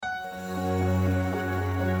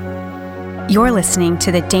You're listening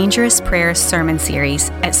to the Dangerous Prayers sermon series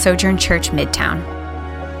at Sojourn Church Midtown.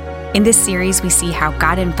 In this series, we see how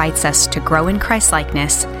God invites us to grow in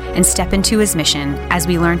Christ-likeness and step into his mission as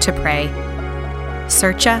we learn to pray,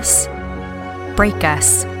 search us, break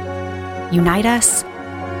us, unite us,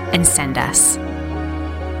 and send us.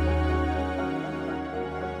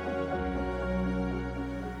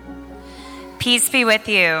 Peace be with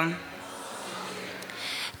you.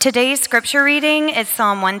 Today's scripture reading is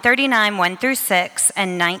Psalm 139, 1 through 6,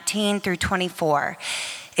 and 19 through 24.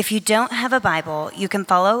 If you don't have a Bible, you can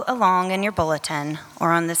follow along in your bulletin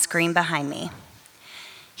or on the screen behind me.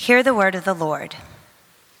 Hear the word of the Lord.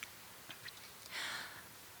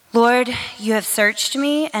 Lord, you have searched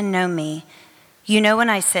me and know me. You know when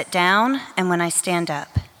I sit down and when I stand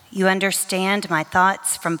up. You understand my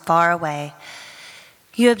thoughts from far away.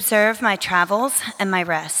 You observe my travels and my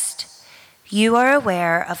rest. You are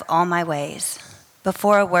aware of all my ways.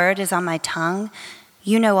 Before a word is on my tongue,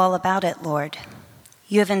 you know all about it, Lord.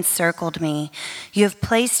 You have encircled me. You have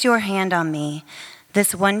placed your hand on me.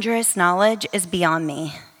 This wondrous knowledge is beyond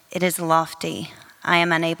me. It is lofty. I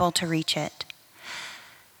am unable to reach it.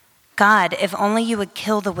 God, if only you would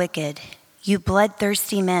kill the wicked. You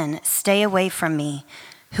bloodthirsty men, stay away from me,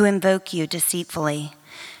 who invoke you deceitfully.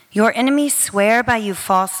 Your enemies swear by you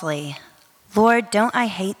falsely. Lord, don't I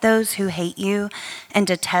hate those who hate you and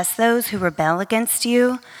detest those who rebel against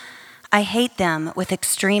you? I hate them with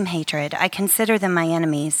extreme hatred. I consider them my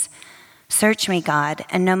enemies. Search me, God,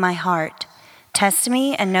 and know my heart. Test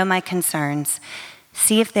me and know my concerns.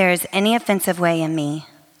 See if there is any offensive way in me.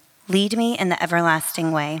 Lead me in the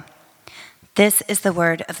everlasting way. This is the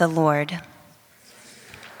word of the Lord.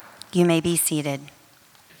 You may be seated.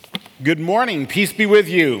 Good morning. Peace be with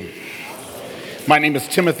you. My name is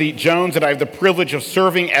Timothy Jones, and I have the privilege of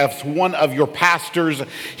serving as one of your pastors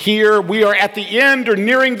here. We are at the end or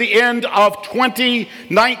nearing the end of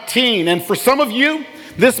 2019, and for some of you,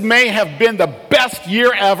 this may have been the best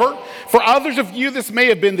year ever. For others of you, this may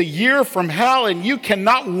have been the year from hell, and you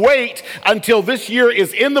cannot wait until this year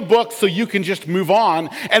is in the books so you can just move on.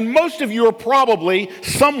 And most of you are probably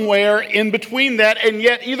somewhere in between that, and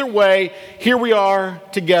yet either way, here we are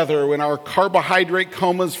together in our carbohydrate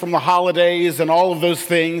comas from the holidays and all of those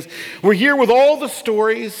things. We're here with all the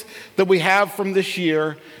stories that we have from this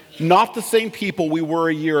year. Not the same people we were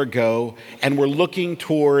a year ago, and we're looking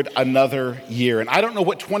toward another year. And I don't know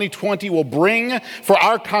what 2020 will bring for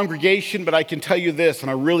our congregation, but I can tell you this,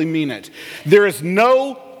 and I really mean it. There is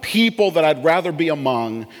no people that I'd rather be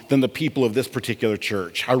among than the people of this particular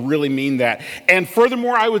church. I really mean that. And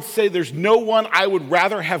furthermore, I would say there's no one I would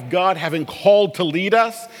rather have God having called to lead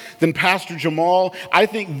us than Pastor Jamal. I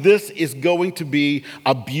think this is going to be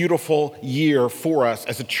a beautiful year for us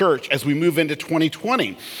as a church as we move into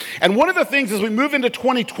 2020. And one of the things as we move into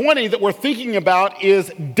 2020 that we're thinking about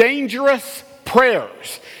is dangerous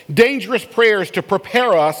prayers. Dangerous prayers to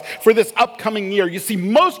prepare us for this upcoming year. You see,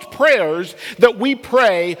 most prayers that we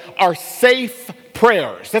pray are safe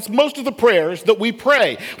prayers. That's most of the prayers that we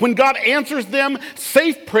pray. When God answers them,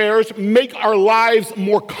 safe prayers make our lives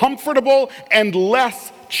more comfortable and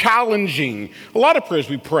less challenging. A lot of prayers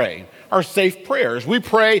we pray are safe prayers. We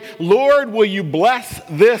pray, Lord, will you bless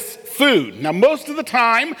this food? Now, most of the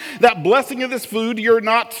time, that blessing of this food, you're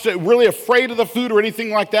not really afraid of the food or anything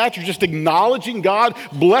like that. You're just acknowledging, God,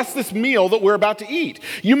 bless this meal that we're about to eat.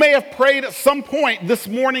 You may have prayed at some point this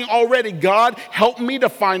morning already, God, help me to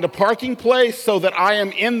find a parking place so that I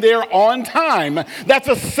am in there on time. That's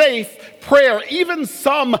a safe prayer. Even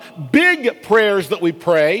some big prayers that we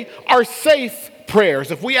pray are safe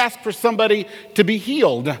prayers. If we ask for somebody to be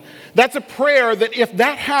healed, that's a prayer that if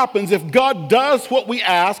that happens, if God does what we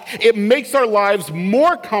ask, it makes our lives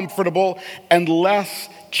more comfortable and less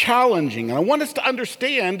challenging. And I want us to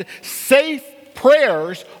understand safe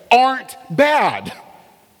prayers aren't bad.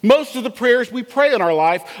 Most of the prayers we pray in our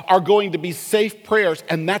life are going to be safe prayers,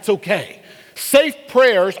 and that's okay. Safe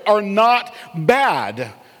prayers are not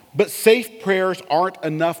bad, but safe prayers aren't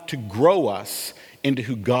enough to grow us into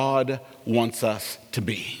who God wants us to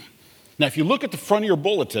be. Now, if you look at the front of your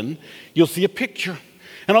bulletin, you'll see a picture.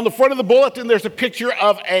 And on the front of the bulletin, there's a picture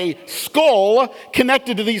of a skull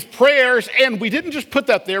connected to these prayers. And we didn't just put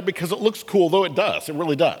that there because it looks cool, though it does. It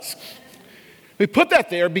really does. We put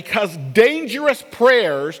that there because dangerous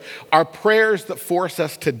prayers are prayers that force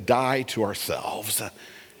us to die to ourselves.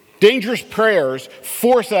 Dangerous prayers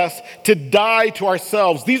force us to die to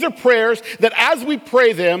ourselves. These are prayers that as we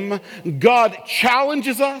pray them, God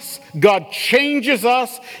challenges us, God changes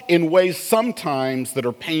us in ways sometimes that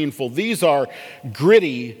are painful. These are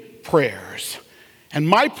gritty prayers. And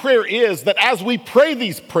my prayer is that as we pray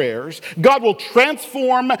these prayers, God will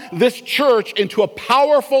transform this church into a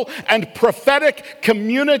powerful and prophetic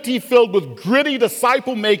community filled with gritty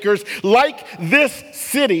disciple makers like this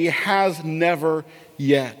city has never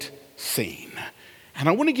yet seen. And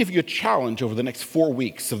I want to give you a challenge over the next 4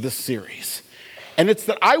 weeks of this series. And it's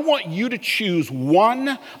that I want you to choose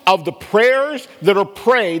one of the prayers that are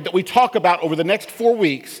prayed that we talk about over the next 4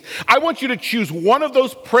 weeks. I want you to choose one of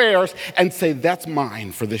those prayers and say, that's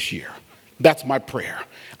mine for this year. That's my prayer.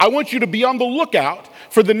 I want you to be on the lookout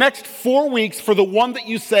for the next 4 weeks for the one that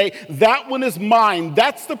you say, that one is mine.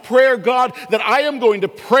 That's the prayer, God, that I am going to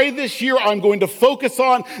pray this year. I'm going to focus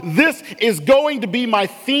on. This is going to be my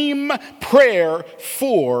theme prayer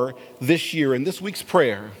for this year. And this week's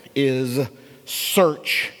prayer is,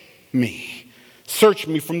 search me. Search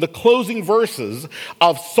me, from the closing verses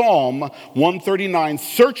of Psalm 139.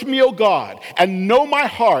 Search me, O God, and know my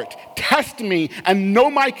heart. Test me and know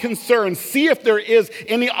my concerns. See if there is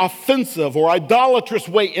any offensive or idolatrous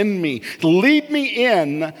way in me. Lead me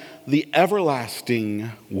in the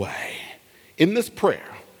everlasting way. In this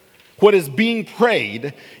prayer, what is being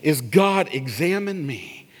prayed is, God, examine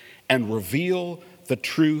me and reveal the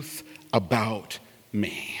truth about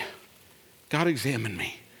me. God, examine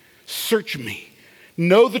me. Search me.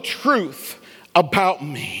 Know the truth about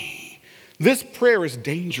me. This prayer is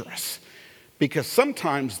dangerous because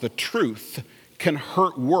sometimes the truth can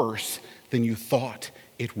hurt worse than you thought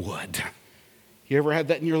it would. You ever had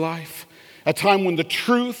that in your life? A time when the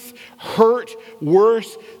truth hurt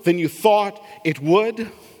worse than you thought it would?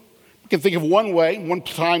 You can think of one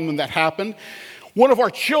time when that happened. One of our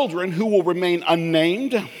children, who will remain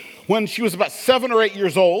unnamed, when she was about 7 or 8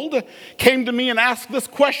 years old, came to me and asked this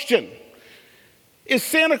question: is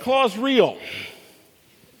Santa Claus real?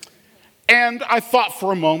 And I thought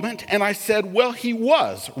for a moment, and I said, well, he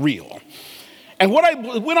was real. And what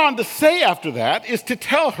I went on to say after that is to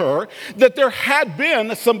tell her that there had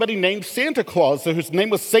been somebody named Santa Claus, whose name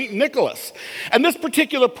was St. Nicholas. And this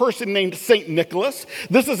particular person named St. Nicholas,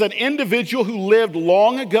 this is an individual who lived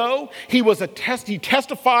long ago. He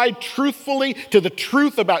testified truthfully to the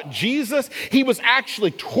truth about Jesus. He was actually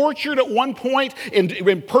tortured at one point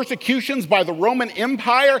in persecutions by the Roman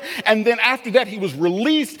Empire. And then after that, he was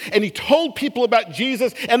released and he told people about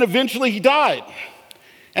Jesus, and eventually he died.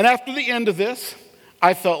 And after the end of this,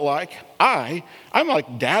 I felt like I'm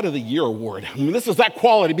like Dad of the Year award. I mean, this is that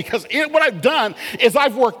quality, because what I've done is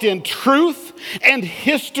I've worked in truth and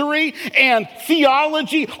history and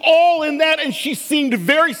theology, all in that, and she seemed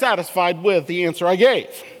very satisfied with the answer I gave.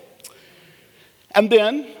 And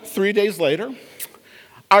then 3 days later,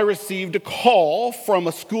 I received a call from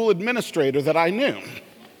a school administrator that I knew.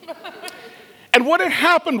 And what had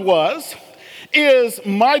happened is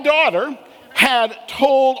my daughter had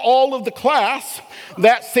told all of the class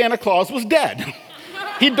that Santa Claus was dead.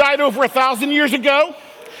 He died over 1,000 years ago.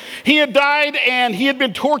 He had died, and he had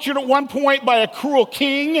been tortured at one point by a cruel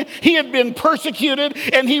king. He had been persecuted,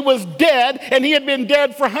 and he was dead, and he had been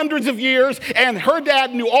dead for hundreds of years, and her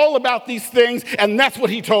dad knew all about these things, and that's what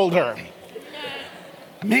he told her.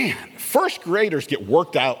 Man, first graders get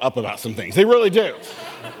worked up about some things. They really do.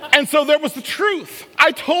 And so there was the truth.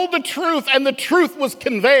 I told the truth, and the truth was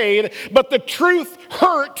conveyed, but the truth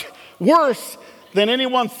hurt worse than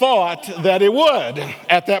anyone thought that it would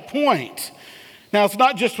at that point. Now, it's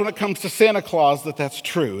not just when it comes to Santa Claus that's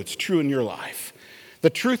true. It's true in your life. The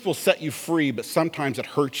truth will set you free, but sometimes it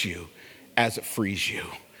hurts you as it frees you.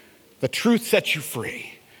 The truth sets you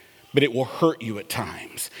free, but it will hurt you at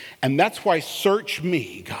times. And that's why, search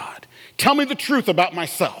me, God. Tell me the truth about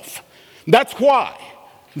myself. That's why.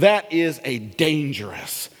 That is a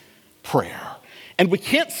dangerous prayer. And we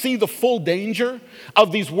can't see the full danger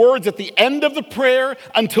of these words at the end of the prayer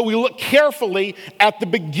until we look carefully at the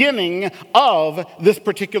beginning of this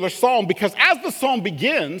particular psalm. Because as the psalm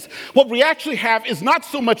begins, what we actually have is not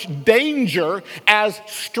so much danger as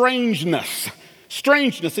strangeness.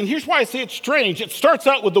 Strangeness. And here's why I say it's strange. It starts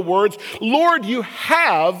out with the words, Lord, you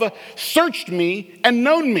have searched me and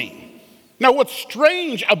known me. Now, what's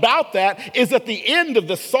strange about that is at the end of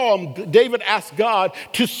the psalm, David asked God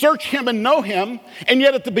to search him and know him. And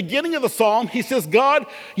yet at the beginning of the psalm, he says, God,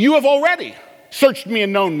 you have already searched me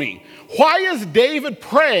and known me. Why is David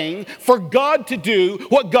praying for God to do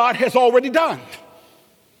what God has already done?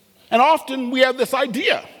 And often we have this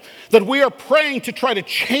idea that we are praying to try to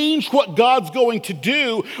change what God's going to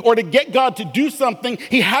do, or to get God to do something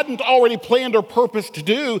he hadn't already planned or purposed to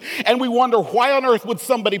do. And we wonder, why on earth would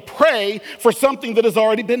somebody pray for something that has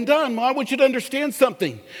already been done? Well, I want you to understand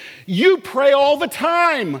something. You pray all the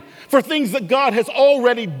time for things that God has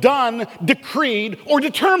already done, decreed, or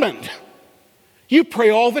determined. You pray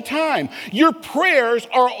all the time. Your prayers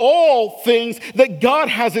are all things that God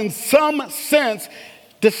has in some sense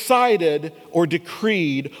decided or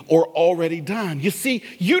decreed or already done. You see,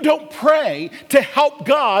 you don't pray to help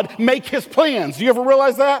God make his plans. Do you ever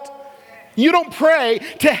realize that? You don't pray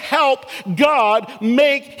to help God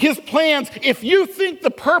make his plans. If you think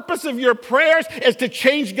the purpose of your prayers is to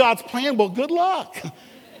change God's plan, well, good luck.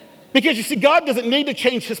 Because you see, God doesn't need to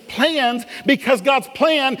change his plans because God's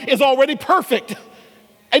plan is already perfect.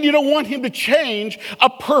 And you don't want him to change a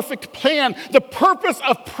perfect plan. The purpose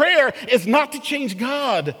of prayer is not to change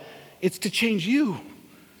God. It's to change you.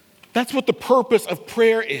 That's what the purpose of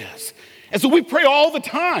prayer is. And so we pray all the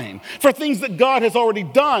time for things that God has already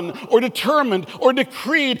done or determined or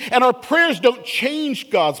decreed. And our prayers don't change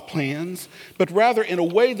God's plans, but rather in a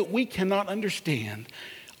way that we cannot understand.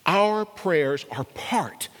 Our prayers are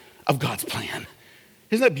part of God's plan.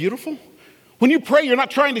 Isn't that beautiful? When you pray, you're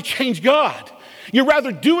not trying to change God. You're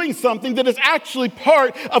rather doing something that is actually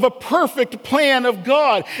part of a perfect plan of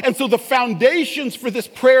God. And so the foundations for this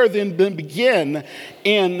prayer then begin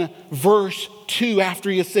in verse 2 after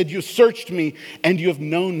he has said, you searched me and you have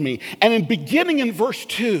known me. And in beginning in verse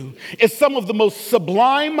 2 is some of the most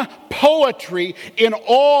sublime poetry in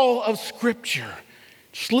all of Scripture.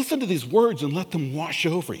 Just listen to these words and let them wash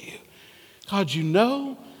over you. God, you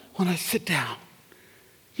know when I sit down.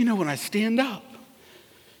 You know when I stand up.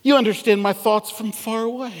 You understand my thoughts from far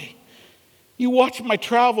away. You watch my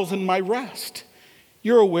travels and my rest.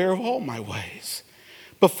 You're aware of all my ways.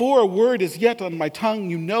 Before a word is yet on my tongue,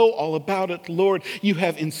 you know all about it, Lord. You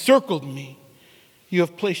have encircled me. You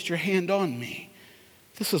have placed your hand on me.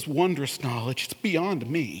 This is wondrous knowledge. It's beyond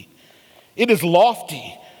me. It is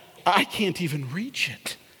lofty. I can't even reach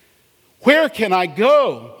it. Where can I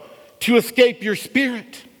go to escape your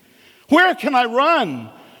spirit? Where can I run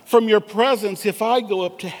from your presence? If I go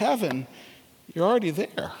up to heaven, you're already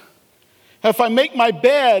there. If I make my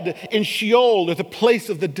bed in Sheol, or the place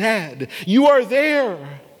of the dead, you are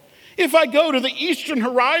there. If I go to the eastern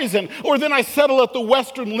horizon, or then I settle at the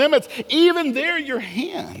western limits, even there your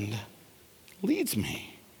hand leads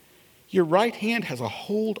me. Your right hand has a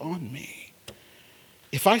hold on me.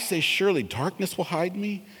 If I say surely darkness will hide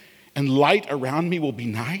me, and light around me will be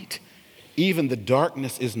night, even the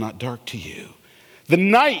darkness is not dark to you. The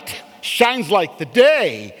night shines like the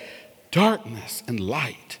day. Darkness and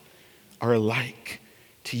light are alike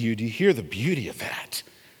to you. Do you hear the beauty of that?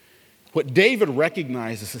 What David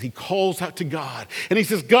recognizes is he calls out to God. And he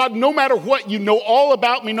says, God, no matter what, you know all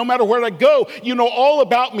about me. No matter where I go, you know all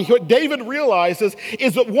about me. What David realizes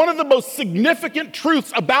is that one of the most significant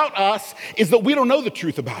truths about us is that we don't know the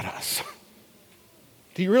truth about us.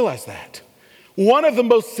 Do you realize that? One of the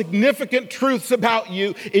most significant truths about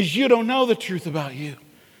you is you don't know the truth about you.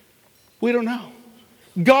 We don't know.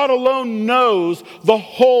 God alone knows the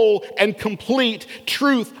whole and complete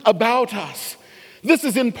truth about us. This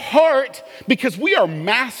is in part because we are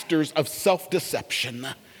masters of self-deception.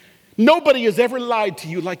 Nobody has ever lied to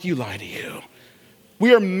you like you lie to you.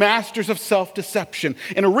 We are masters of self-deception.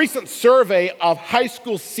 In a recent survey of high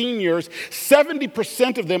school seniors,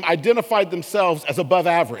 70% of them identified themselves as above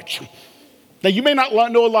average. Now, you may not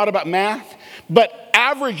know a lot about math, but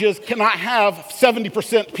averages cannot have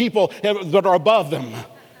 70% people that are above them.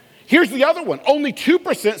 Here's the other one. Only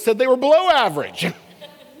 2% said they were below average.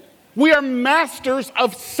 We are masters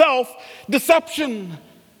of self-deception.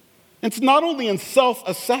 It's not only in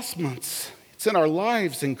self-assessments, it's in our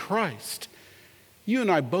lives in Christ. You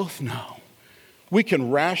and I both know we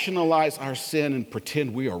can rationalize our sin and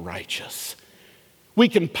pretend we are righteous. We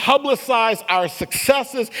can publicize our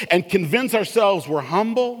successes and convince ourselves we're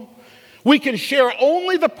humble. We can share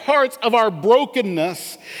only the parts of our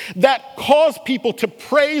brokenness that cause people to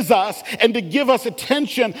praise us and to give us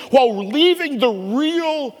attention while leaving the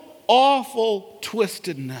real awful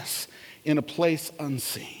twistedness in a place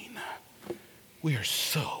unseen. We are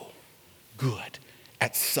so good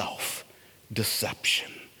at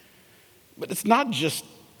self-deception. But it's not just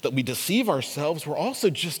that we deceive ourselves, we're also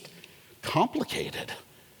just complicated.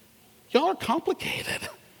 Y'all are complicated.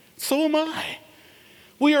 So am I.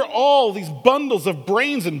 We are all these bundles of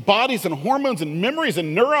brains and bodies and hormones and memories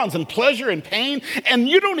and neurons and pleasure and pain, and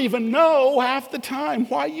you don't even know half the time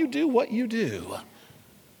why you do what you do.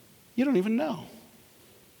 You don't even know.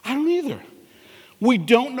 I don't either. We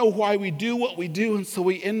don't know why we do what we do, and so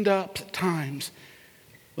we end up at times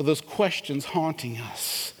with those questions haunting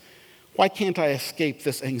us. Why can't I escape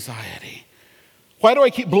this anxiety? Why do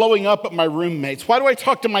I keep blowing up at my roommates? Why do I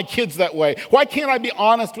talk to my kids that way? Why can't I be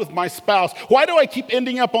honest with my spouse? Why do I keep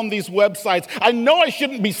ending up on these websites? I know I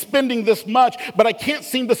shouldn't be spending this much, but I can't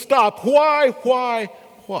seem to stop. Why?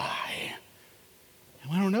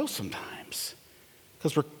 We don't know sometimes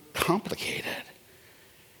because we're complicated.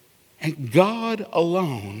 And God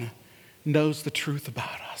alone knows the truth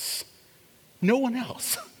about us. No one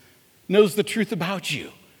else knows the truth about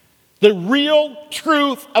you. The real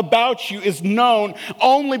truth about you is known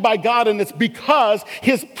only by God, and it's because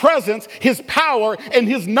his presence, his power, and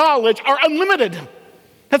his knowledge are unlimited.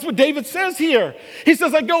 That's what David says here. He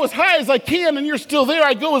says, I go as high as I can, and you're still there.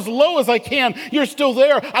 I go as low as I can, you're still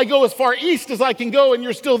there. I go as far east as I can go, and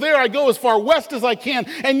you're still there. I go as far west as I can,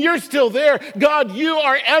 and you're still there. God, you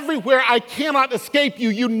are everywhere. I cannot escape you.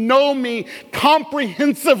 You know me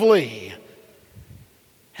comprehensively.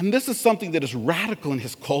 And this is something that is radical in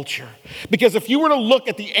his culture. Because if you were to look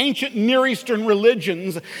at the ancient Near Eastern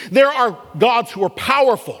religions, there are gods who are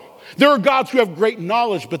powerful. There are gods who have great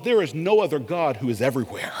knowledge, but there is no other God who is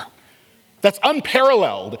everywhere. That's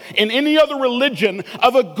unparalleled in any other religion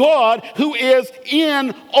of a God who is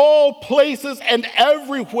in all places and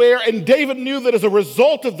everywhere. And David knew that as a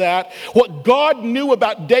result of that, what God knew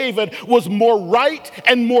about David was more right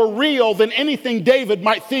and more real than anything David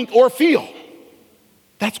might think or feel.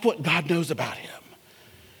 That's what God knows about him.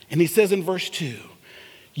 And he says in verse 2,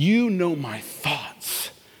 you know my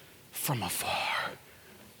thoughts from afar.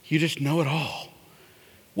 You just know it all.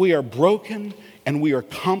 We are broken and we are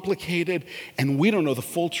complicated and we don't know the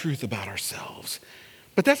full truth about ourselves.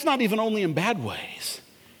 But that's not even only in bad ways.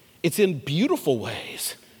 It's in beautiful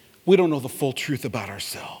ways. We don't know the full truth about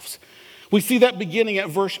ourselves. We see that beginning at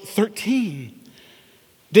verse 13.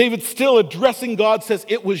 David, still addressing God, says,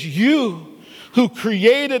 it was you who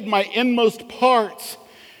created my inmost parts.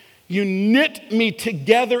 You knit me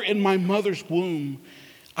together in my mother's womb.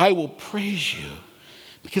 I will praise you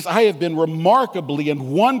because I have been remarkably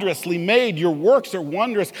and wondrously made. Your works are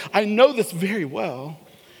wondrous. I know this very well.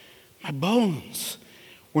 My bones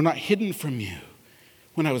were not hidden from you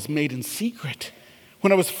when I was made in secret,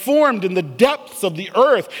 when I was formed in the depths of the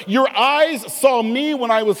earth. Your eyes saw me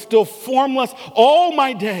when I was still formless. All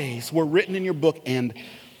my days were written in your book and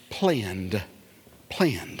planned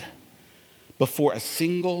before a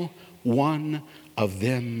single one of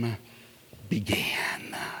them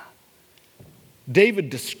began. David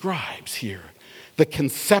describes here the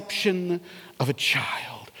conception of a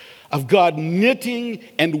child, of God knitting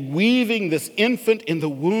and weaving this infant in the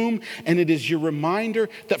womb. And it is your reminder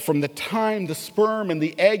that from the time the sperm and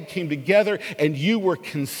the egg came together and you were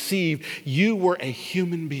conceived, you were a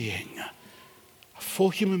human being, a full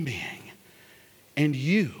human being. And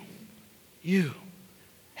you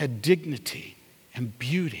had dignity and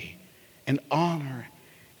beauty and honor,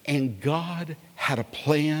 and God had a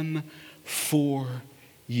plan for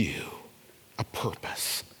you, a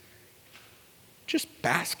purpose. Just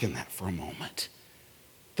bask in that for a moment.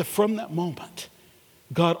 That from that moment,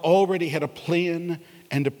 God already had a plan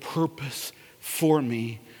and a purpose for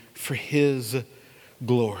me for his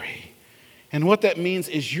glory. And what that means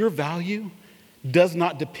is your value does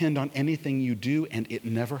not depend on anything you do, and it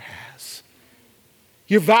never has.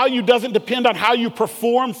 Your value doesn't depend on how you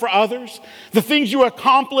perform for others, the things you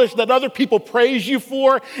accomplish that other people praise you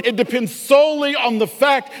for. It depends solely on the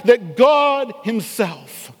fact that God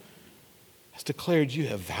himself has declared you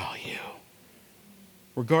have value,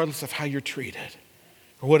 regardless of how you're treated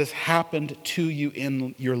or what has happened to you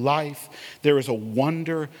in your life. There is a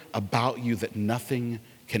wonder about you that nothing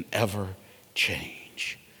can ever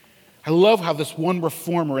change. I love how this one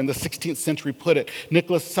reformer in the 16th century put it.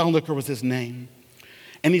 Nicholas Selnicker was his name.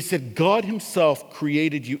 And he said, God himself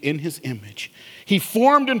created you in his image. He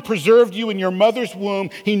formed and preserved you in your mother's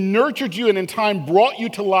womb. He nurtured you and in time brought you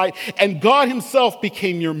to light. And God himself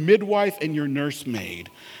became your midwife and your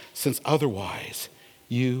nursemaid, since otherwise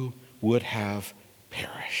you would have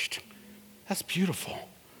perished. That's beautiful.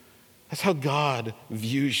 That's how God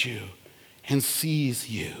views you and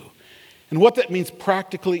sees you. And what that means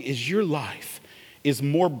practically is your life is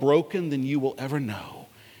more broken than you will ever know,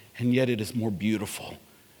 and yet it is more beautiful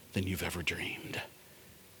than you've ever dreamed.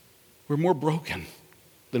 We're more broken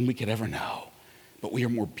than we could ever know, but we are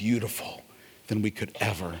more beautiful than we could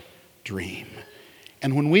ever dream.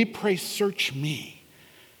 And when we pray, search me,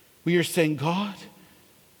 we are saying, God,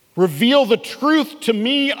 reveal the truth to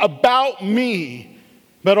me about me,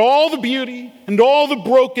 but all the beauty and all the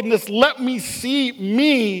brokenness, let me see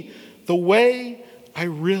me the way I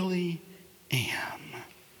really am.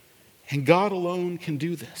 And God alone can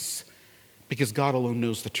do this, because God alone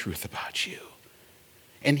knows the truth about you.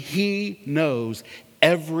 And he knows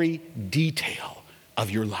every detail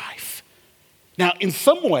of your life. Now, in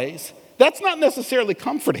some ways, that's not necessarily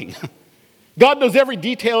comforting. God knows every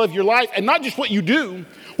detail of your life, and not just what you do,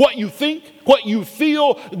 what you think, what you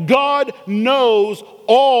feel. God knows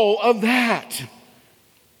all of that.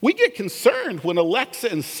 We get concerned when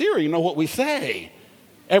Alexa and Siri know what we say,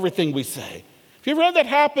 everything we say. Have you ever had that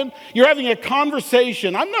happen? You're having a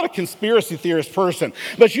conversation. I'm not a conspiracy theorist person,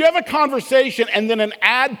 but you have a conversation and then an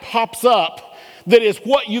ad pops up that is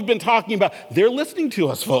what you've been talking about. They're listening to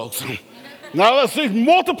us, folks. Now let's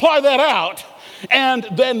multiply that out. And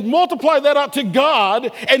then multiply that out to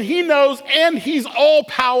God, and he knows, and he's all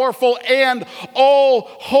powerful and all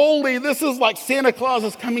holy. This is like Santa Claus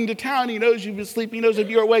is coming to town. He knows you've been sleeping, he knows if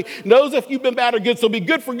you're awake, knows if you've been bad or good, so be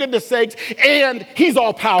good for goodness sakes, and he's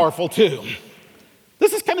all powerful too.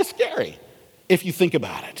 This is kind of scary if you think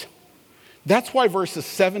about it. That's why verses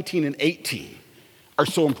 17 and 18 are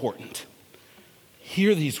so important.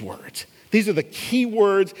 Hear these words. These are the key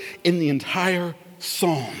words in the entire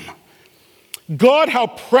psalm. God, how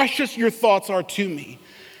precious your thoughts are to me.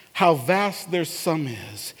 How vast their sum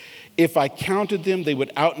is. If I counted them, they would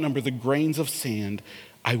outnumber the grains of sand.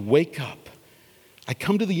 I wake up. I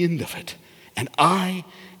come to the end of it, and I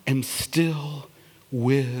am still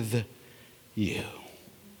with you.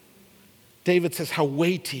 David says, how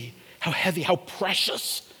weighty, how heavy, how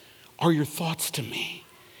precious are your thoughts to me.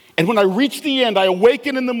 And when I reach the end, I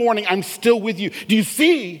awaken in the morning, I'm still with you. Do you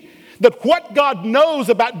see that what God knows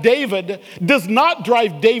about David does not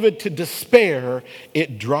drive David to despair,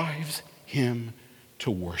 it drives him to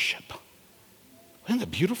worship? Isn't that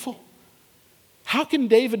beautiful? How can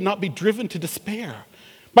David not be driven to despair?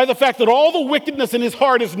 By the fact that all the wickedness in his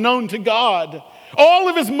heart is known to God. All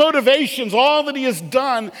of his motivations, all that he has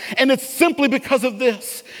done, and it's simply because of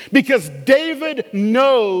this. Because David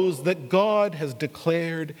knows that God has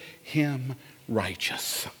declared him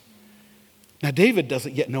righteous. Now, David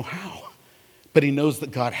doesn't yet know how, but he knows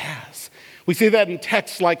that God has. We see that in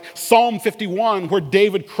texts like Psalm 51, where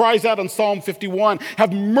David cries out in Psalm 51,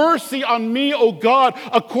 have mercy on me, O God,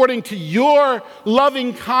 according to your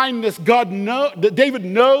loving kindness. David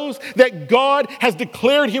knows that God has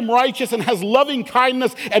declared him righteous and has loving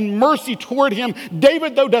kindness and mercy toward him.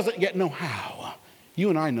 David, though, doesn't yet know how. You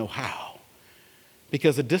and I know how.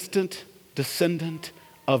 Because a distant descendant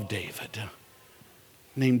of David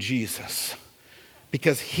named Jesus,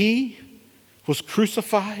 because he was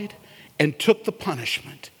crucified and took the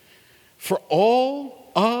punishment for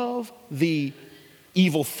all of the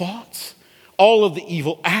evil thoughts, all of the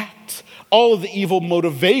evil acts, all of the evil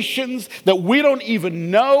motivations that we don't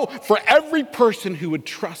even know, for every person who would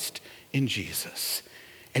trust in Jesus.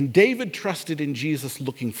 And David trusted in Jesus,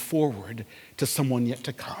 looking forward to someone yet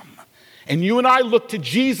to come. And you and I look to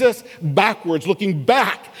Jesus backwards, looking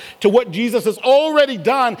back to what Jesus has already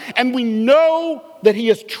done. And we know that he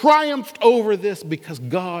has triumphed over this because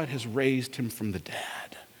God has raised him from the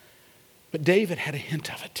dead. But David had a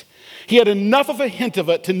hint of it. He had enough of a hint of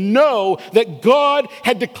it to know that God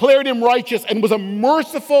had declared him righteous and was a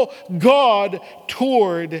merciful God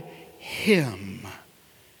toward him.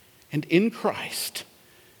 And in Christ,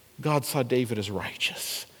 God saw David as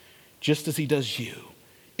righteous, just as he does you,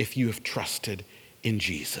 if you have trusted in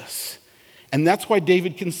Jesus. And that's why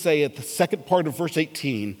David can say at the second part of verse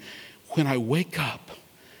 18, when I wake up,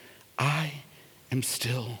 I am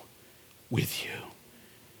still with you.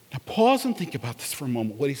 Now pause and think about this for a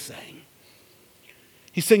moment, what he's saying.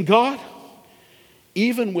 He's saying, God,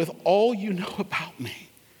 even with all you know about me,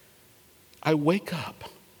 I wake up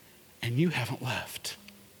and you haven't left.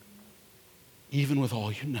 Even with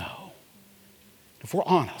all you know. If we're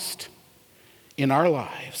honest, in our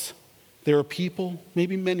lives, there are people,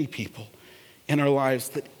 maybe many people, in our lives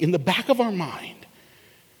that in the back of our mind,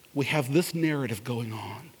 we have this narrative going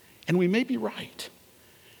on. And we may be right.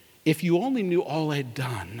 If you only knew all I'd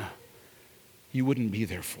done, you wouldn't be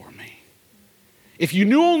there for me. If you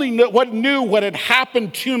knew what had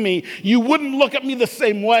happened to me, you wouldn't look at me the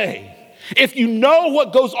same way. If you know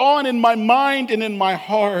what goes on in my mind and in my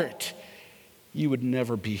heart, you would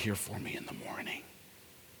never be here for me in the morning.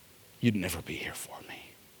 You'd never be here for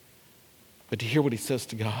me. But to hear what he says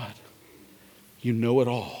to God, you know it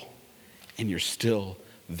all, and you're still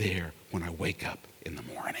there when I wake up in the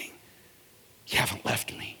morning. You haven't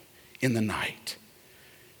left me in the night.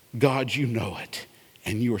 God, you know it,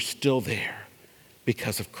 and you are still there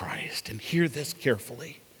because of Christ. And hear this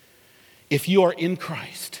carefully. If you are in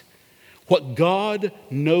Christ, what God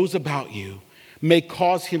knows about you may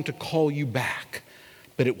cause him to call you back,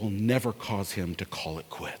 but it will never cause him to call it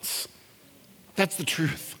quits. That's the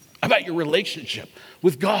truth about your relationship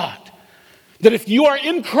with God. That if you are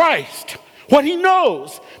in Christ, what he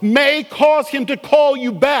knows may cause him to call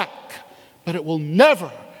you back, but it will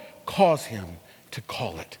never cause him to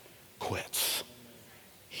call it quits.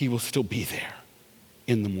 He will still be there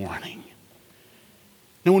in the morning.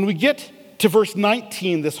 Now, when we get to verse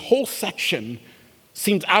 19, this whole section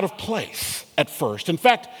seems out of place at first. In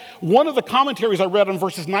fact, one of the commentaries I read on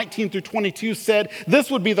verses 19 through 22 said this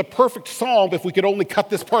would be the perfect psalm if we could only cut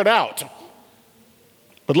this part out.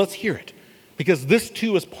 But let's hear it, because this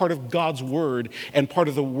too is part of God's word and part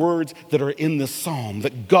of the words that are in this psalm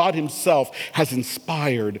that God himself has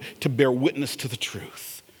inspired to bear witness to the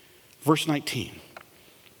truth. Verse 19,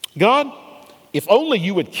 God, if only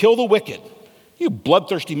you would kill the wicked, you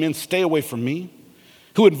bloodthirsty men, stay away from me.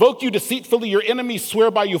 Who invoke you deceitfully, your enemies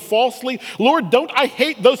swear by you falsely. Lord, don't I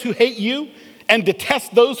hate those who hate you and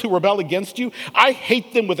detest those who rebel against you? I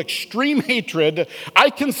hate them with extreme hatred. I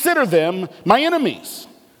consider them my enemies.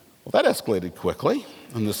 Well, that escalated quickly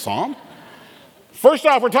in this psalm. First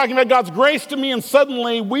off, we're talking about God's grace to me, and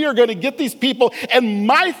suddenly we are going to get these people. And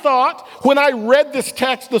my thought, when I read this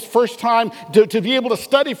text this first time to be able to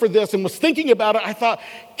study for this and was thinking about it, I thought,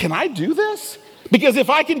 can I do this? Because if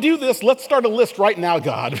I can do this, let's start a list right now,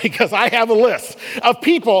 God, because I have a list of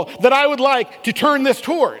people that I would like to turn this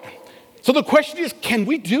toward. So the question is, can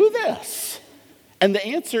we do this? And the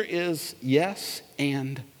answer is yes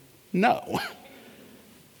and no.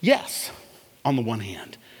 Yes, on the one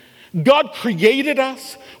hand. God created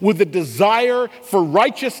us with a desire for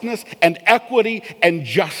righteousness and equity and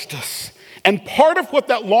justice. And part of what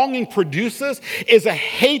that longing produces is a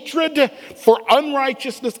hatred for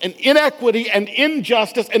unrighteousness and inequity and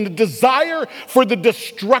injustice and a desire for the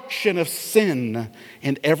destruction of sin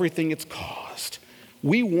and everything it's caused.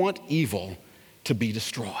 We want evil to be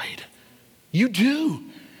destroyed. You do.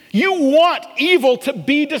 You want evil to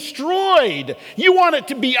be destroyed. You want it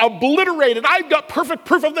to be obliterated. I've got perfect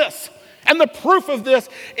proof of this. And the proof of this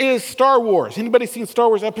is Star Wars. Anybody seen Star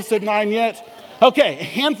Wars Episode 9 yet? Okay, a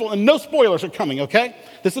handful, and no spoilers are coming, okay?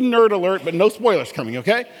 This is a nerd alert, but no spoilers coming,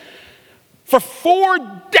 okay? For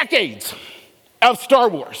 4 decades of Star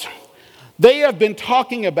Wars, they have been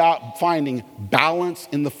talking about finding balance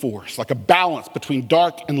in the Force, like a balance between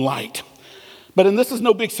dark and light. And this is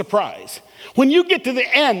no big surprise. When you get to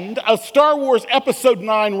the end of Star Wars Episode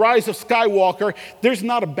 9, Rise of Skywalker, there's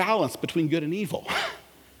not a balance between good and evil.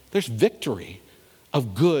 There's victory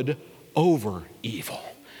of good over evil.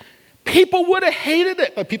 People would have hated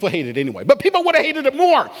it, but people hate it anyway, but people would have hated it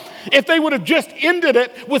more if they would have just ended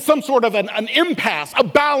it with some sort of an impasse, a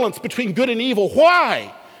balance between good and evil.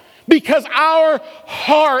 Why? Because our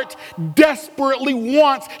heart desperately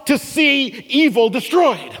wants to see evil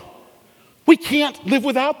destroyed. We can't live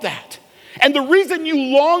without that. And the reason you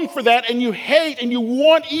long for that and you hate and you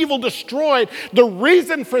want evil destroyed, the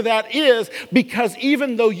reason for that is because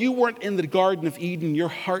even though you weren't in the Garden of Eden, your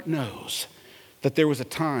heart knows that there was a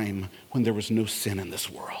time when there was no sin in this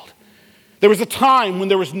world. There was a time when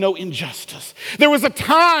there was no injustice. There was a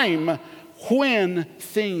time when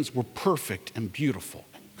things were perfect and beautiful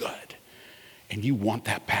and good. And you want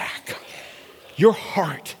that back. Your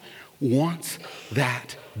heart wants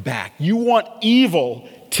that back. You want evil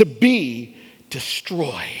to be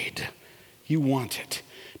destroyed. You want it.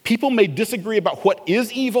 People may disagree about what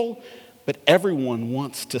is evil, but everyone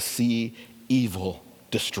wants to see evil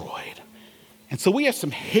destroyed. And so we have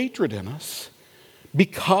some hatred in us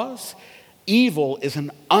because evil is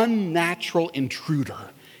an unnatural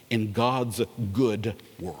intruder in God's good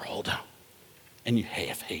world. And you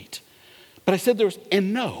have hate. But I said there's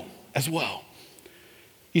and no as well.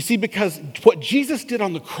 You see, because what Jesus did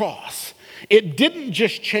on the cross, it didn't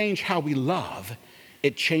just change how we love,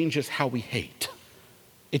 it changes how we hate.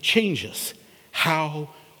 It changes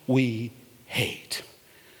how we hate.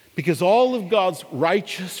 Because all of God's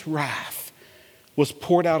righteous wrath was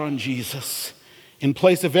poured out on Jesus in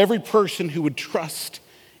place of every person who would trust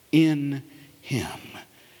in him.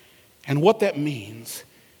 And what that means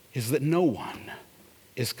is that no one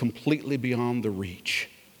is completely beyond the reach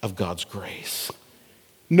of God's grace.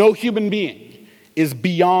 No human being is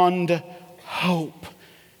beyond hope.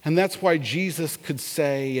 And that's why Jesus could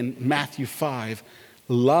say in Matthew 5,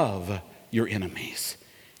 love your enemies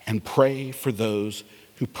and pray for those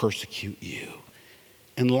who persecute you.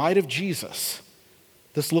 In light of Jesus,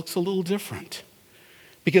 this looks a little different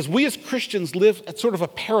because we as Christians live at sort of a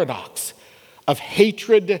paradox of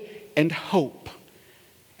hatred and hope.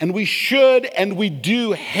 And we should and we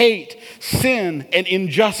do hate sin and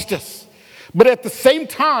injustice. But at the same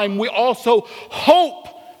time, we also hope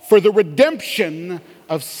for the redemption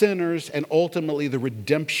of sinners and ultimately the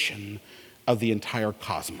redemption of the entire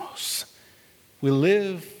cosmos. We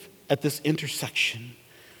live at this intersection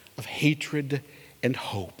of hatred and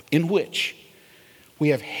hope, in which we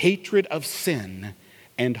have hatred of sin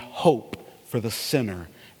and hope for the sinner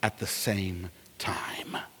at the same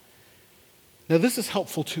time. Now, this is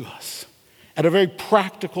helpful to us at a very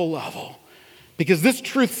practical level Because this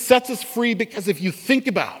truth sets us free, because if you think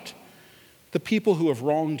about the people who have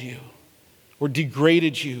wronged you or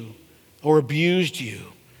degraded you or abused you,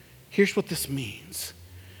 here's what this means.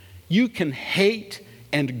 You can hate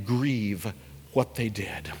and grieve what they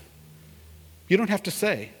did. You don't have to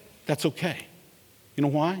say, that's okay. You know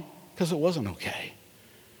why? Because it wasn't okay.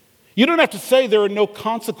 You don't have to say there are no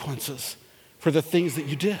consequences for the things that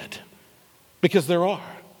you did, because there are.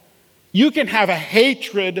 You can have a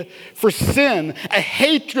hatred for sin, a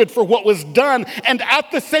hatred for what was done, and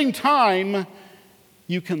at the same time,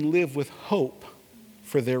 you can live with hope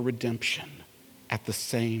for their redemption at the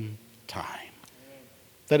same time.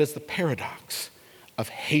 That is the paradox of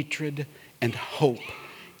hatred and hope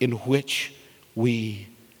in which we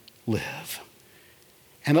live.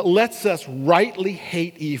 And it lets us rightly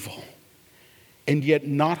hate evil and yet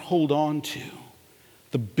not hold on to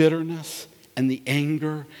the bitterness and the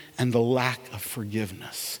anger and the lack of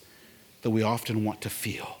forgiveness that we often want to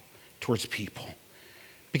feel towards people.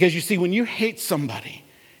 Because you see, when you hate somebody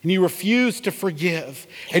and you refuse to forgive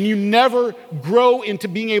and you never grow into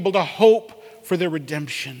being able to hope for their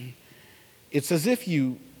redemption, it's as if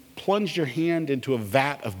you plunged your hand into a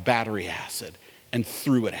vat of battery acid and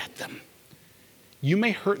threw it at them. You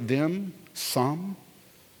may hurt them some,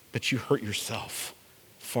 but you hurt yourself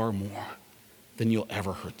far more than you'll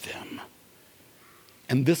ever hurt them.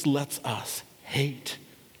 And this lets us hate,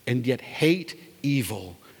 and yet hate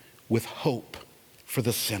evil with hope for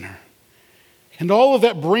the sinner. And all of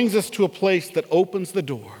that brings us to a place that opens the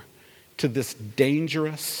door to this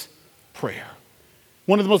dangerous prayer.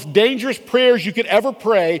 One of the most dangerous prayers you could ever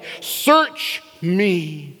pray: search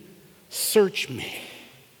me, search me.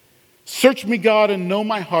 Search me, God, and know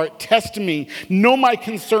my heart. Test me, know my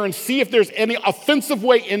concerns. See if there's any offensive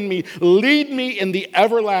way in me. Lead me in the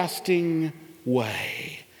everlasting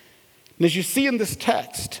way. And as you see in this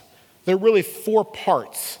text, there are really 4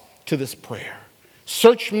 parts to this prayer.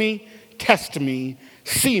 Search me, test me,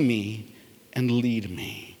 see me, and lead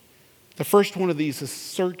me. The first one of these is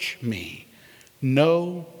search me.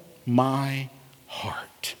 Know my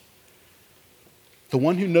heart. The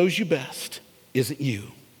one who knows you best isn't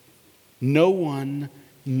you. No one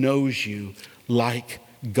knows you like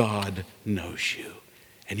God knows you.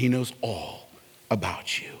 And he knows all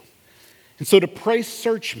about you. And so to pray,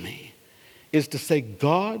 search me, is to say,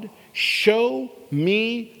 God, show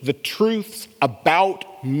me the truths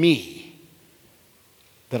about me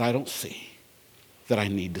that I don't see, that I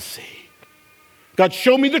need to see. God,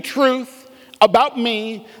 show me the truth about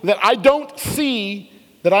me that I don't see,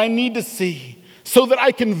 that I need to see, so that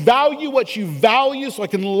I can value what you value, so I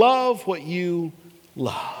can love what you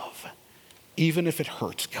love. Even if it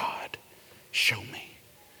hurts, God, show me.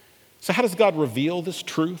 So how does God reveal this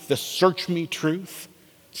truth, this search me truth?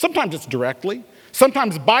 Sometimes it's directly.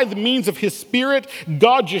 Sometimes by the means of his Spirit,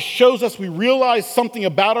 God just shows us, we realize something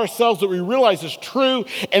about ourselves that we realize is true.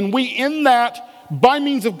 And we, in that, by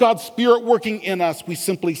means of God's Spirit working in us, we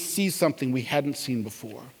simply see something we hadn't seen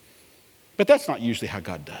before. But that's not usually how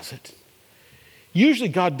God does it. Usually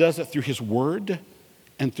God does it through his word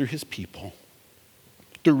and through his people.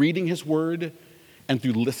 Through reading his word and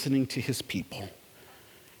through listening to his people.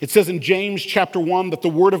 It says in James chapter 1 that the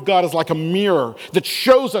word of God is like a mirror that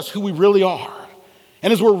shows us who we really are.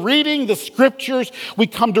 And as we're reading the scriptures, we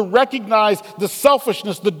come to recognize the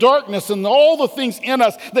selfishness, the darkness, and all the things in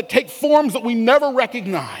us that take forms that we never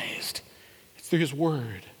recognized. It's through his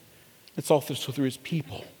word. It's also through his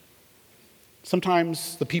people.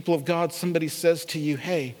 Sometimes the people of God, somebody says to you,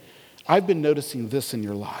 hey, I've been noticing this in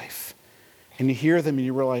your life. And you hear them and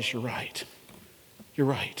you realize you're right. You're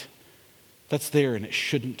right. That's there and it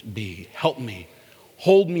shouldn't be. Help me.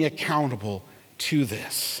 Hold me accountable to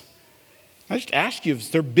this. I just ask you, has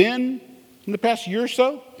there been in the past year or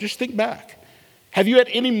so? Just think back. Have you at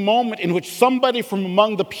any moment in which somebody from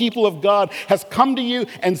among the people of God has come to you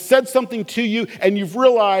and said something to you and you've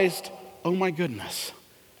realized, oh my goodness,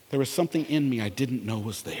 there was something in me I didn't know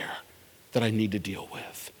was there that I need to deal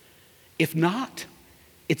with? If not,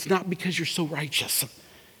 it's not because you're so righteous.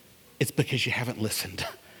 It's because you haven't listened,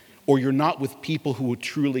 or you're not with people who will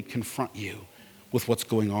truly confront you with what's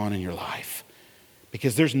going on in your life.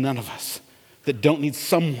 Because there's none of us that don't need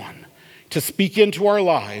someone to speak into our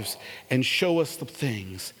lives and show us the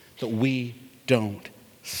things that we don't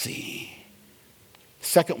see.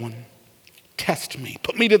 Second one, test me.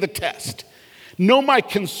 Put me to the test. Know my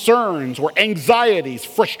concerns or anxieties,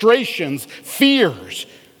 frustrations, fears.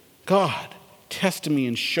 God, test me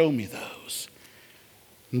and show me those.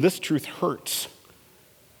 And this truth hurts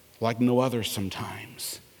like no other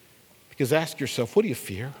sometimes. Because ask yourself, what do you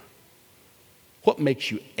fear? What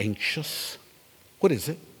makes you anxious? What is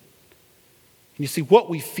it? You see, what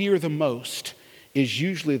we fear the most is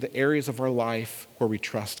usually the areas of our life where we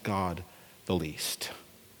trust God the least.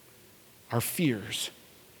 Our fears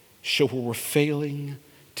show where we're failing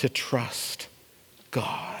to trust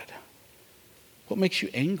God. What makes you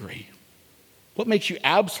angry? What makes you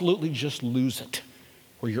absolutely just lose it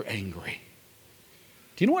where you're angry?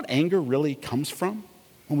 Do you know what anger really comes from?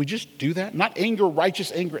 When we just do that, not anger, righteous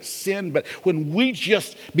anger at sin, but when we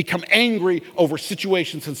just become angry over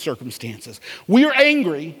situations and circumstances. We are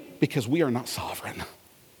angry because we are not sovereign.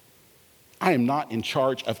 I am not in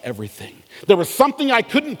charge of everything. There was something I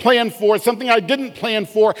couldn't plan for, something I didn't plan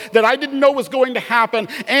for, that I didn't know was going to happen,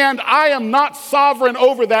 and I am not sovereign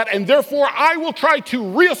over that, and therefore I will try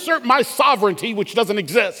to reassert my sovereignty, which doesn't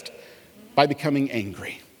exist, by becoming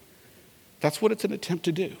angry. That's what it's an attempt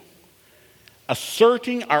to do.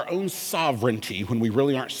 Asserting our own sovereignty when we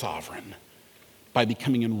really aren't sovereign by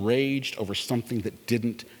becoming enraged over something that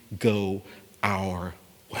didn't go our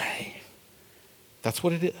way. That's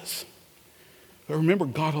what it is. But remember,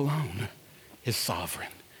 God alone is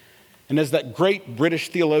sovereign. And as that great British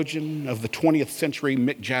theologian of the 20th century,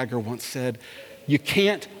 Mick Jagger, once said, you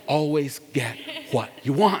can't always get what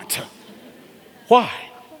you want. Why?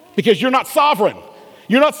 Because you're not sovereign.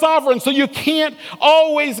 You're not sovereign, so you can't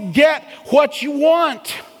always get what you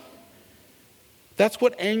want. That's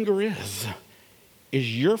what anger is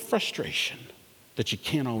your frustration that you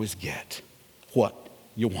can't always get what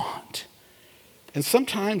you want. And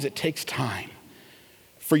sometimes it takes time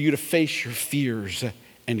for you to face your fears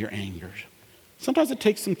and your anger. Sometimes it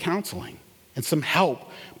takes some counseling and some help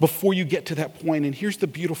before you get to that point. And here's the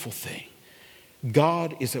beautiful thing.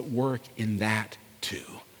 God is at work in that too.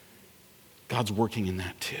 God's working in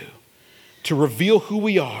that too. To reveal who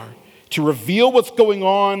we are, to reveal what's going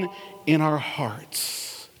on in our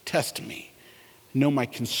hearts. Test me. Know my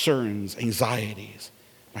concerns, anxieties,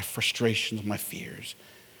 my frustrations, my fears.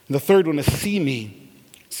 And the third one is see me.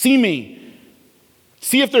 See me.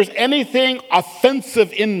 See if there's anything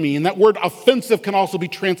offensive in me. And that word offensive can also be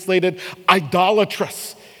translated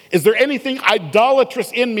idolatrous. Is there anything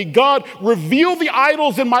idolatrous in me? God, reveal the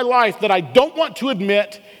idols in my life that I don't want to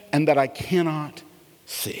admit and that I cannot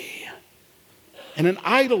see. And an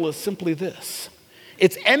idol is simply this.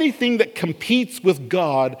 It's anything that competes with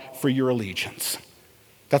God for your allegiance.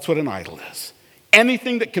 That's what an idol is.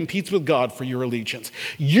 Anything that competes with God for your allegiance.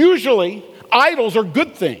 Usually, idols are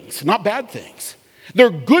good things, not bad things. They're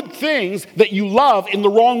good things that you love in the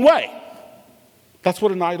wrong way. That's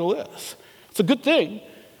what an idol is. It's a good thing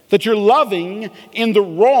that you're loving in the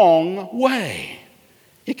wrong way.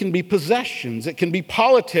 It can be possessions, it can be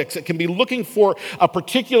politics, it can be looking for a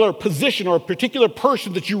particular position or a particular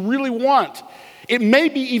person that you really want. It may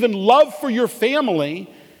be even love for your family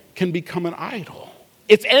can become an idol.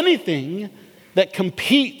 It's anything that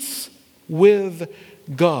competes with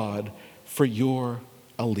God for your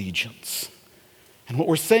allegiance. And what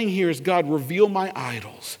we're saying here is, God, reveal my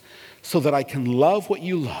idols so that I can love what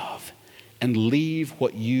you love and leave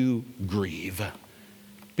what you grieve.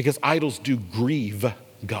 Because idols do grieve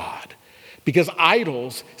God. Because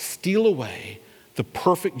idols steal away the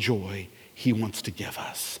perfect joy he wants to give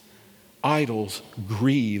us. Idols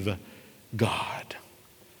grieve God.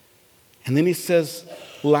 And then he says,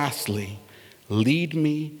 lastly, lead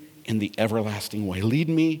me in the everlasting way. Lead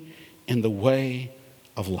me in the way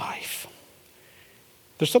of life.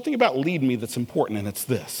 There's something about lead me that's important, and it's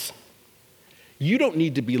this. You don't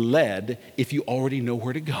need to be led if you already know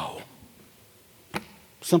where to go.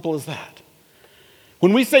 Simple as that.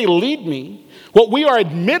 When we say lead me, what we are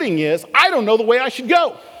admitting is, I don't know the way I should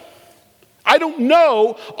go. I don't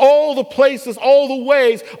know all the places, all the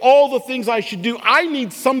ways, all the things I should do. I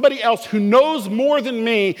need somebody else who knows more than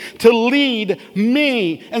me to lead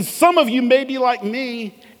me. And some of you may be like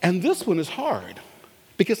me, and this one is hard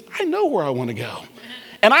because I know where I want to go.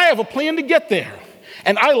 And I have a plan to get there.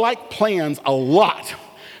 And I like plans a lot.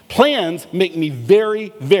 Plans make me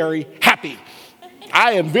very, very happy.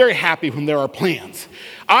 I am very happy when there are plans.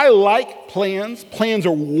 I like plans. Plans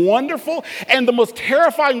are wonderful. And the most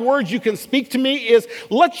terrifying words you can speak to me is,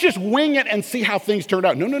 let's just wing it and see how things turn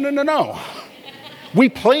out. No. We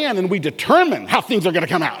plan and we determine how things are going to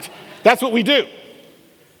come out. That's what we do.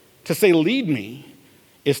 To say lead me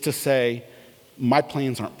is to say, my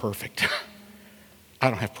plans aren't perfect. I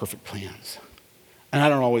don't have perfect plans. And I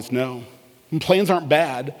don't always know. And plans aren't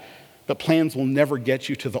bad, but plans will never get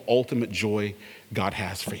you to the ultimate joy God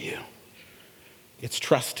has for you. It's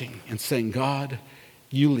trusting and saying, God,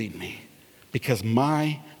 you lead me because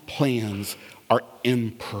my plans are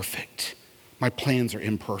imperfect. My plans are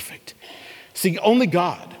imperfect. See, only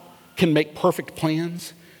God can make perfect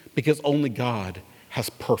plans because only God has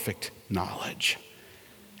perfect knowledge.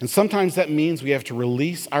 And sometimes that means we have to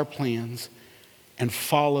release our plans and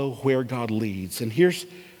follow where God leads. And here's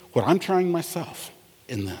what I'm trying myself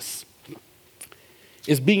in this,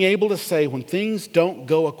 is being able to say when things don't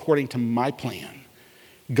go according to my plan,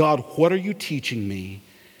 God, what are you teaching me?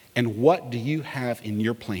 And what do you have in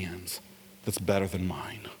your plans that's better than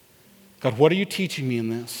mine? God, what are you teaching me in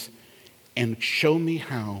this? And show me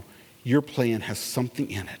how your plan has something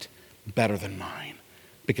in it better than mine,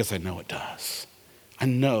 because I know it does. I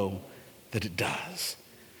know that it does.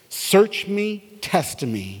 Search me, test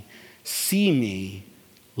me, see me,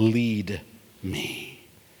 lead me.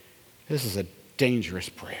 This is a dangerous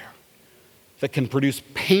prayer that can produce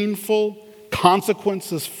painful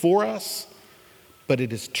consequences for us, but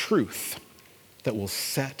it is truth that will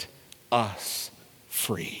set us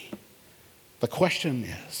free. The question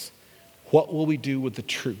is, what will we do with the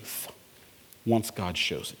truth once God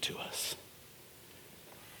shows it to us?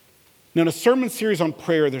 Now, in a sermon series on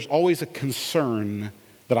prayer, there's always a concern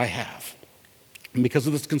that I have. And because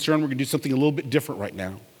of this concern, we're going to do something a little bit different right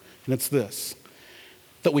now. And it's this,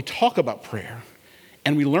 that we talk about prayer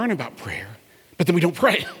and we learn about prayer, but then we don't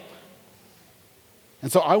pray.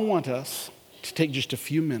 And so I want us to take just a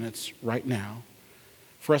few minutes right now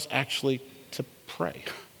for us actually to pray.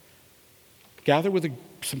 Gather with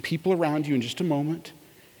some people around you in just a moment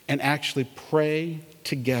and actually pray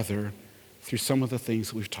together through some of the things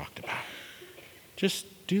that we've talked about. Just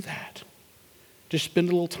do that. Just spend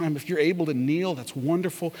a little time. If you're able to kneel, that's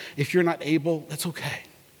wonderful. If you're not able, that's okay.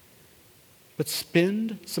 But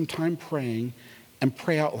spend some time praying and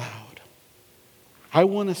pray out loud. I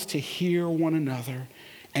want us to hear one another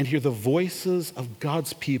and hear the voices of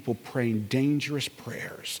God's people praying dangerous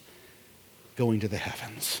prayers going to the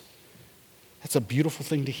heavens. That's a beautiful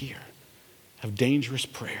thing to hear, of dangerous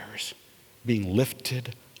prayers being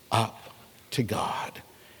lifted up to God.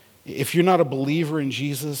 If you're not a believer in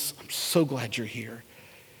Jesus, I'm so glad you're here.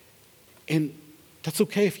 And that's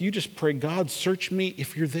okay if you just pray, God, search me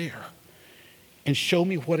if you're there and show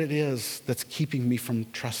me what it is that's keeping me from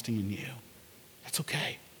trusting in you. That's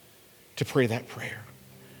okay to pray that prayer.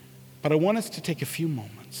 But I want us to take a few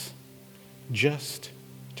moments just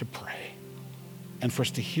to pray and for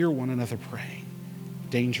us to hear one another praying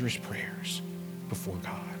dangerous prayers before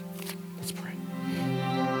God. Let's pray.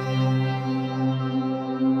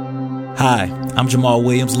 Hi, I'm Jamal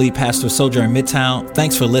Williams, lead pastor of Sojourn Midtown.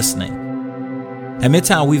 Thanks for listening. At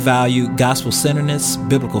Midtown, we value gospel-centeredness,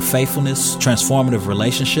 biblical faithfulness, transformative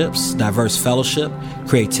relationships, diverse fellowship,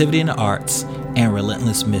 creativity in the arts, and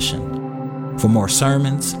relentless mission. For more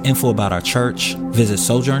sermons, info about our church, visit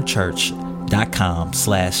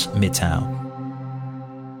sojournchurch.com/Midtown.